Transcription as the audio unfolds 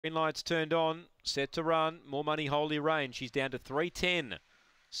Green light's turned on, set to run. More Money Holy Rain. She's down to 310.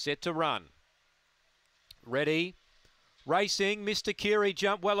 Set to run. Ready. Racing, Mr. Curie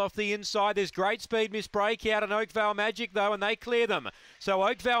jumped well off the inside. There's great speed, Miss Breakout and Oakvale Magic though, and they clear them. So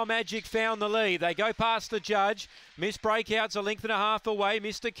Oakvale Magic found the lead. They go past the judge. Miss Breakout's a length and a half away.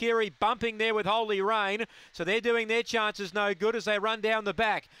 Mr. Curie bumping there with Holy Rain. So they're doing their chances no good as they run down the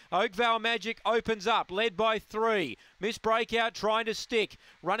back. Oakvale Magic opens up, led by 3. Miss Breakout trying to stick.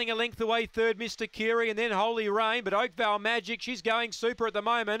 Running a length away third, Mr. Curie, and then Holy Rain. But Oakvale Magic, she's going super at the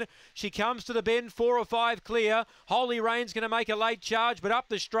moment. She comes to the bend, 4 or 5 clear. Holy Rain's going to make a late charge, but up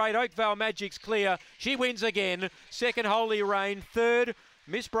the straight, Oakvale Magic's clear. She wins again. Second, Holy Rain. Third,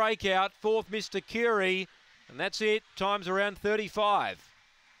 Miss Breakout. Fourth, Mr. Curie. And that's it. Time's around 35.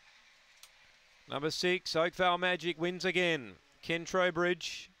 Number 6, Oakvale Magic wins again. Ken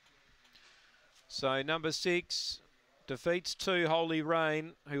Trowbridge. So number 6 defeats 2, Holy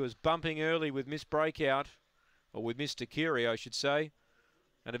Rain, who was bumping early with Miss Breakout, or with Mr. Curie, I should say.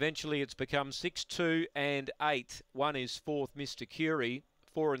 And eventually it's become 6, 2 and 8. 1 is fourth, Mr. Curie.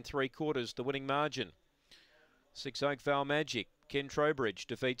 4 3/4 the winning margin. 6, Oakvale Magic. Ken Trowbridge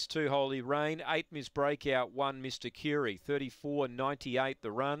defeats 2, Holy Rain. 8, Miss Breakout. 1, Mr. Curie. 34.98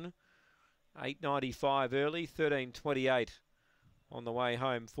 the run. 8.95 early. 13.28 on the way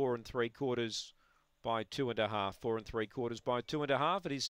home. 4 3/4 by 2.5. 4 3/4 by 2.5. It is